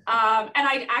 And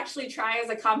I actually try as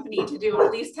a company to do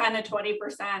at least 10 to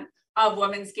 20% of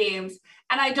women's games.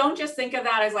 And I don't just think of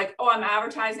that as like, oh, I'm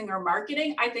advertising or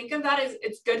marketing. I think of that as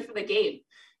it's good for the game.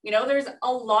 There's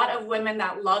a lot of women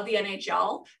that love the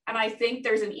NHL, and I think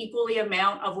there's an equally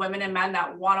amount of women and men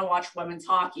that want to watch women's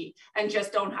hockey and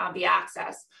just don't have the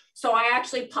access. So I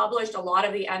actually published a lot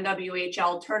of the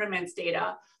NWHL tournaments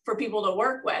data for people to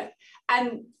work with.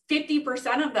 And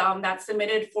 50% of them that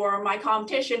submitted for my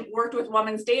competition worked with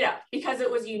women's data because it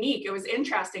was unique, it was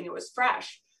interesting, it was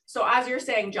fresh. So as you're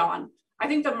saying, John, I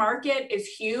think the market is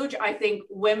huge. I think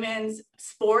women's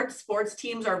sports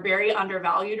teams are very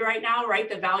undervalued right now, right?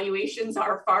 The valuations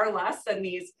are far less than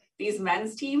these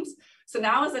men's teams. So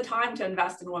now is the time to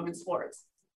invest in women's sports.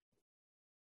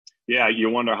 Yeah, you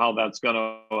wonder how that's going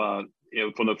to,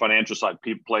 from the financial side,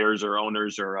 players or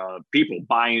owners or people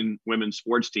buying women's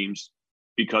sports teams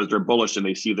because they're bullish and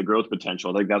they see the growth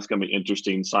potential. I think that's going to be an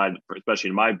interesting side, especially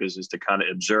in my business, to kind of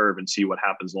observe and see what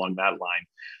happens along that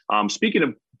line. Speaking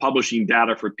of publishing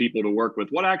data for people to work with,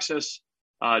 what access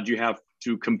do you have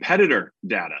to competitor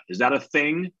data? Is that a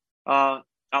thing,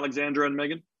 Alexandra and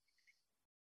Megan?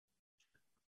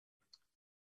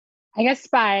 I guess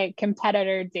by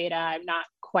competitor data, I'm not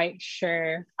quite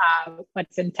sure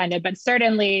what's intended, but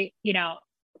certainly,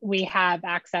 we have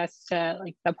access to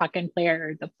like the puck and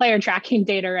player, the player tracking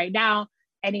data right now.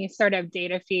 Any sort of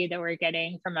data feed that we're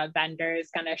getting from a vendor is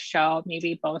going to show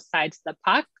maybe both sides of the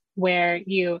puck, where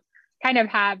you kind of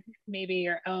have maybe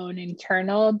your own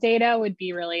internal data would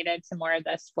be related to more of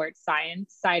the sports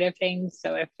science side of things.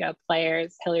 So if you have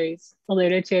players, Hillary's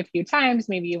alluded to a few times,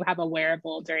 maybe you have a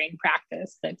wearable during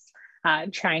practice that's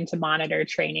trying to monitor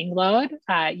training load,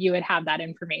 you would have that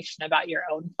information about your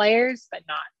own players, but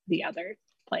not the other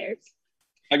players.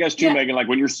 I guess too, yeah. Megan, like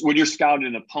when you're scouting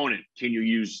an opponent, can you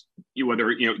use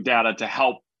data to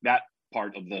help that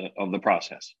part of the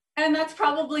process? And that's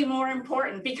probably more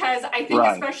important because I think,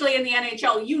 right, especially in the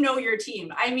NHL, your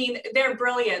team. I mean, they're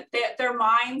brilliant. Their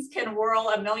minds can whirl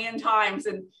a million times.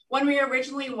 And when we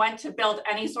originally went to build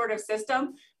any sort of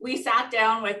system, we sat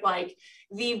down with like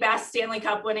the best Stanley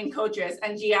Cup winning coaches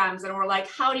and GMs. And we're like,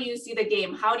 how do you see the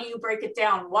game? How do you break it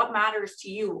down? What matters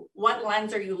to you? What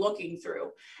lens are you looking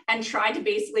through? And try to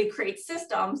basically create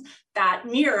systems that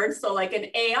mirrored, so like an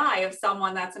AI of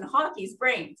someone that's in hockey's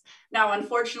brains. Now,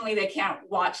 unfortunately, they can't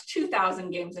watch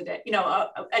 2,000 games a day,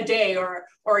 a day or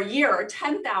a year, or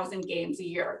 10,000 games a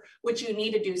year, which you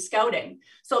need to do scouting.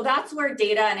 So that's where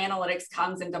data and analytics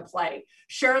comes into play.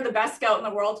 Sure, the best scout in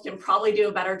the world can probably do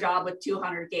a better job with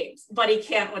 200 games, but he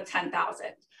can't with 10,000.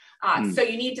 So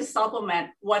you need to supplement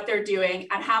what they're doing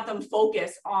and have them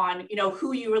focus on,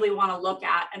 who you really want to look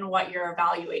at and what you're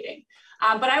evaluating.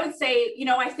 But I would say,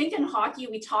 I think in hockey,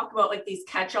 we talk about like these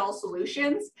catch-all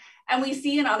solutions, and we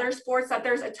see in other sports that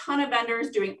there's a ton of vendors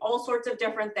doing all sorts of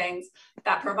different things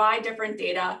that provide different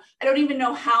data. I don't even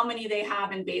know how many they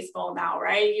have in baseball now,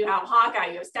 right? You have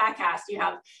Hawkeye, you have StatCast, you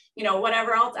have,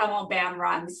 whatever else MLBAM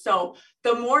runs. So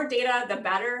the more data, the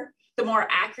better. The more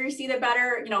accuracy, the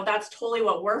better. That's totally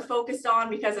what we're focused on,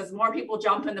 because as more people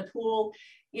jump in the pool,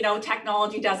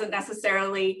 technology doesn't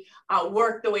necessarily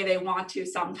work the way they want to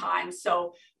sometimes.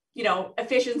 So,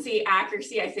 efficiency,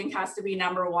 accuracy, I think has to be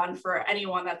number one for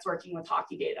anyone that's working with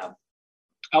hockey data.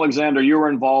 Alexander, you were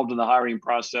involved in the hiring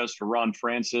process for Ron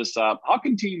Francis. How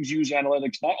can teams use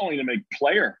analytics not only to make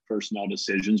player personnel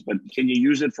decisions, but can you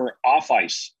use it for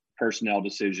off-ice personnel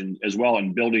decisions as well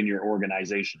in building your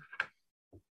organization?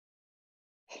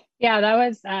 Yeah, that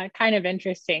was kind of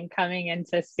interesting coming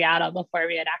into Seattle before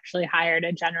we had actually hired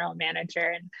a general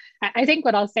manager. And I think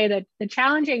what I'll say that the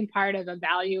challenging part of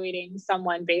evaluating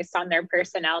someone based on their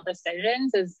personnel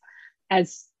decisions is,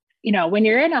 as you know, when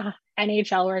you're in a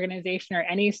NHL organization or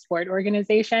any sport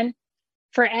organization,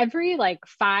 for every like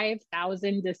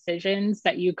 5,000 decisions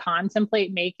that you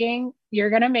contemplate making, you're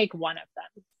going to make one of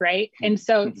them, right? And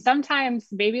so sometimes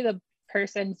maybe the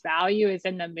person's value is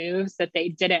in the moves that they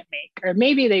didn't make, or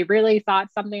maybe they really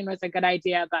thought something was a good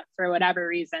idea, but for whatever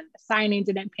reason, the signing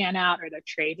didn't pan out or the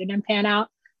trade didn't pan out.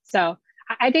 So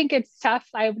I think it's tough.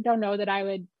 I don't know that I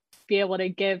would be able to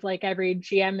give like every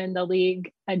GM in the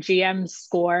league a GM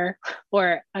score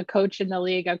or a coach in the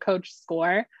league a coach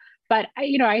score. But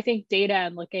I think data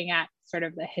and looking at sort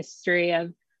of the history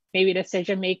of maybe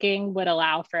decision making would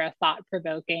allow for a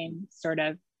thought-provoking sort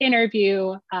of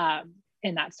interview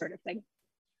and that sort of thing.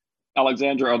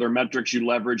 Alexandra, are there metrics you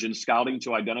leverage in scouting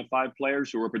to identify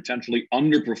players who are potentially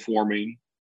underperforming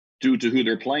due to who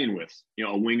they're playing with?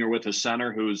 A winger with a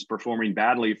center who's performing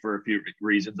badly for a few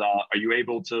reasons. Are you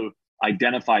able to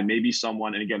identify maybe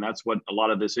someone? And again, that's what a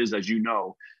lot of this is, as you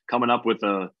know, coming up with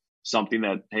something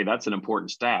that, hey, that's an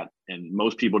important stat, and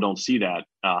most people don't see that.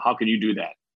 How can you do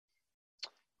that?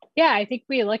 Yeah, I think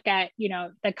we look at,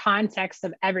 the context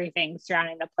of everything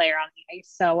surrounding the player on the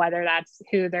ice. So whether that's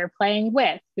who they're playing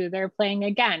with, who they're playing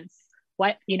against,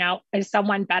 what, is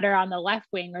someone better on the left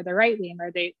wing or the right wing?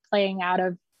 Are they playing out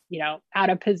of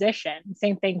position?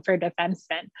 Same thing for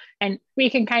defensemen. And we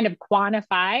can kind of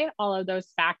quantify all of those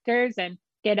factors and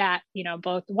get at,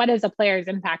 both what has a player's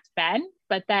impact been,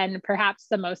 but then perhaps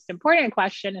the most important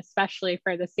question, especially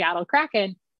for the Seattle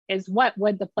Kraken, is what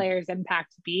would the player's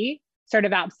impact be sort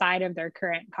of outside of their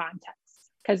current context?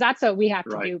 Because that's what we have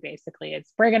to do basically.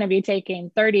 It's we're going to be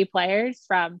taking 30 players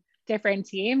from different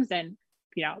teams and,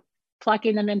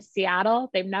 plucking them in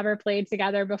Seattle. They've never played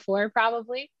together before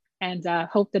probably, and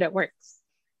hope that it works.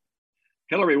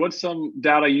 Hillary, what's some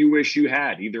data you wish you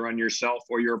had either on yourself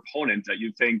or your opponent that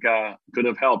you think could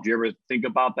have helped? Do you ever think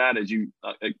about that as you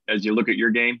look at your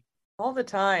game? All the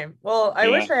time. Well, I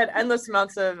wish I had endless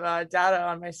amounts of data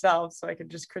on myself so I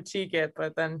could just critique it,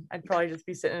 but then I'd probably just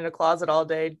be sitting in a closet all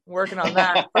day working on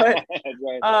that. But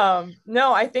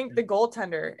no, I think the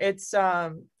goaltender, it's,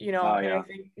 and I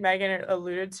think Megan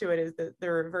alluded to it, is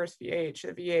the reverse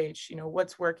VH, the VH,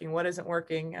 what's working, what isn't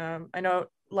working. I know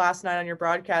last night on your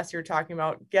broadcast, you were talking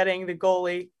about getting the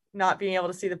goalie not being able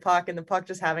to see the puck and the puck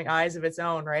just having eyes of its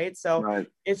own, right? So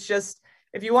it's just,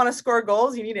 if you want to score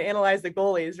goals, you need to analyze the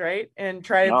goalies, right? And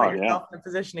try to put yourself in a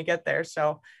position to get there.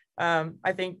 So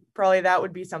I think probably that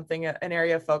would be something, an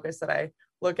area of focus that I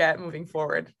look at moving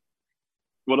forward.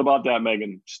 What about that,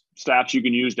 Megan? Stats you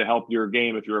can use to help your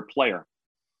game if you're a player?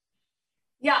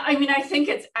 Yeah, I mean, I think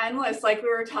it's endless, like we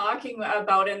were talking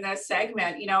about in this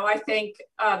segment. I think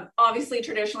obviously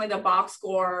traditionally the box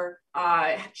score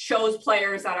shows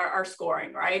players that are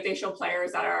scoring, right? They show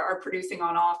players that are producing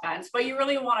on offense, but you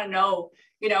really want to know,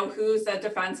 who's the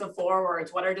defensive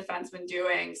forwards, what are defensemen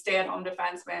doing, stay-at-home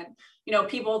defensemen,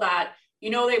 people that,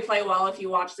 they play well if you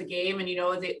watch the game and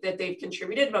that they've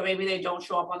contributed, but maybe they don't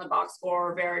show up on the box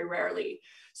score very rarely.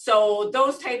 So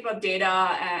those type of data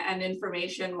and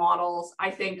information models,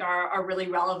 I think are really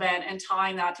relevant, and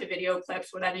tying that to video clips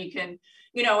where then you can,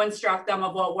 instruct them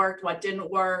of what worked, what didn't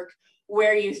work,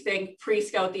 where you think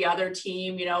pre-scout the other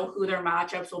team, who their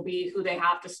matchups will be, who they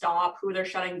have to stop, who they're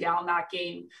shutting down that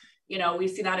game. We've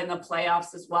seen that in the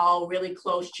playoffs as well, really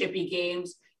close, chippy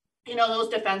games. Those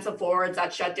defensive forwards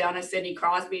that shut down a Sidney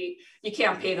Crosby, you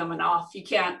can't pay them enough. You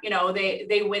can't,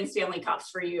 they win Stanley Cups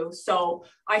for you. So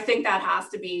I think that has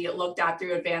to be looked at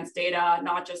through advanced data,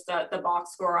 not just the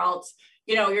box score, else,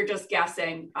 you're just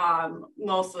guessing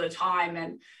most of the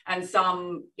time. And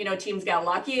some, teams get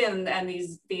lucky and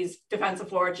these defensive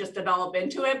forwards just develop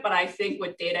into it. But I think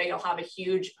with data, you'll have a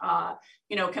huge,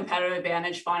 competitive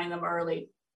advantage finding them early.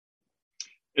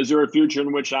 Is there a future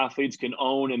in which athletes can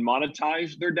own and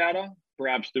monetize their data,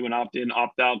 perhaps through an opt-in,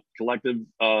 opt-out collective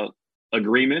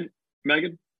agreement,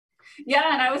 Megan?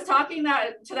 Yeah, and I was talking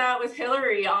to that with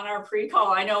Hillary on our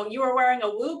pre-call. I know you were wearing a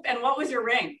Whoop, and what was your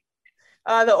ring?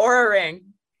 The Aura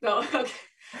ring. So,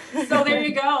 okay. So there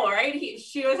you go, right?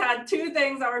 She had two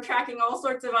things that were tracking all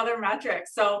sorts of other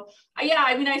metrics. So yeah,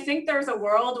 I mean, I think there's a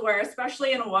world where,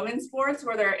 especially in women's sports,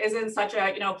 where there isn't such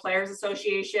a, players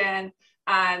association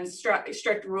and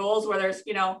strict rules, where there's,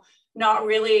 not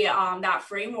really that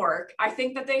framework. I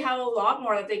think that they have a lot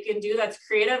more that they can do that's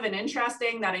creative and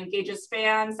interesting, that engages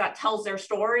fans, that tells their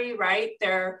story, right?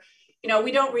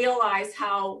 We don't realize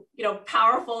how,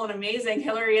 powerful and amazing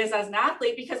Hillary is as an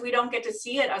athlete because we don't get to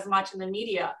see it as much in the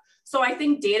media. So I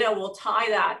think data will tie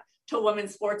that to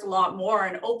women's sports a lot more,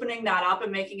 and opening that up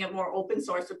and making it more open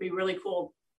source would be really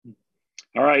cool.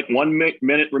 All right, 1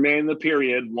 minute remaining in the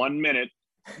period. 1 minute.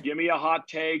 Give me a hot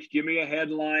take. Give me a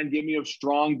headline. Give me a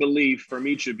strong belief from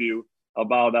each of you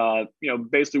about,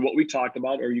 basically what we talked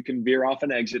about, or you can veer off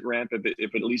an exit ramp if it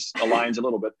at least aligns a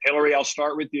little bit. Hillary, I'll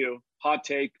start with you. Hot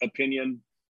take, opinion,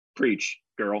 preach,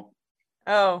 girl.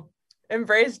 Oh,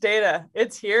 embrace data.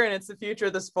 It's here and it's the future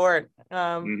of the sport.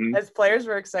 As players,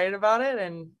 we're excited about it.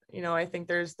 And, I think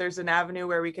there's an avenue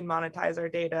where we can monetize our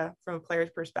data from a player's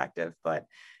perspective. But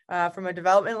from a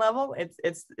development level,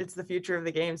 it's the future of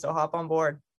the game. So hop on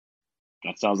board.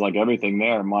 That sounds like everything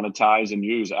there. Monetize and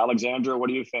use. Alexandra, what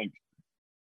do you think?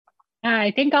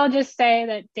 I think I'll just say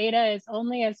that data is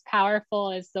only as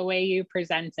powerful as the way you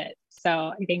present it.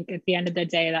 So I think at the end of the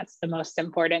day, that's the most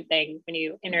important thing when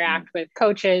you interact with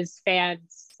coaches,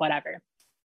 fans, whatever.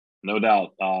 No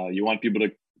doubt. You want people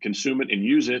to consume it and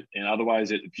use it. And otherwise,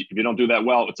 if you don't do that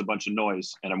well, it's a bunch of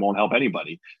noise and it won't help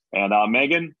anybody. And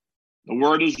Megan, the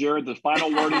word is yours. The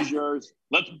final word is yours.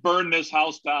 Let's burn this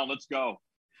house down. Let's go.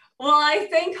 Well, I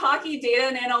think hockey data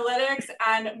and analytics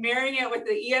and marrying it with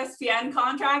the ESPN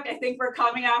contract, I think we're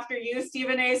coming after you,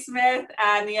 Stephen A. Smith,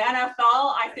 and the NFL.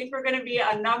 I think we're going to be a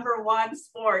 #1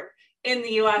 sport in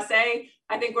the USA.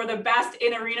 I think we're the best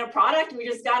in-arena product. We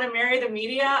just got to marry the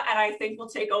media, and I think we'll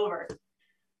take over.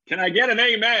 Can I get an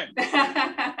amen?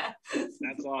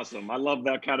 That's awesome. I love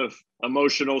that kind of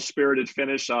emotional, spirited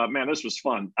finish. Man, this was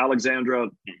fun. Alexandra,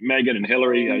 Megan, and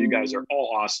Hillary, you guys are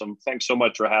all awesome. Thanks so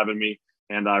much for having me.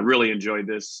 And I really enjoyed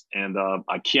this. And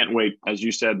I can't wait, as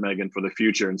you said, Megan, for the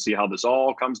future and see how this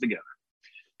all comes together.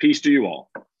 Peace to you all.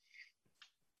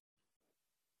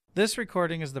 This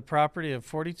recording is the property of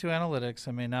 42 Analytics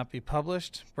and may not be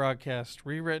published, broadcast,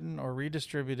 rewritten, or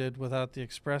redistributed without the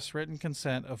express written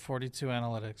consent of 42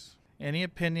 Analytics. Any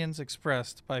opinions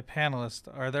expressed by panelists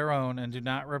are their own and do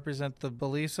not represent the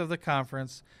beliefs of the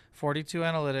conference, 42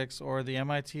 Analytics, or the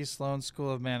MIT Sloan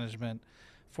School of Management.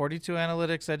 42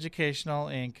 Analytics Educational,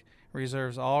 Inc.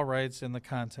 reserves all rights in the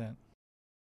content.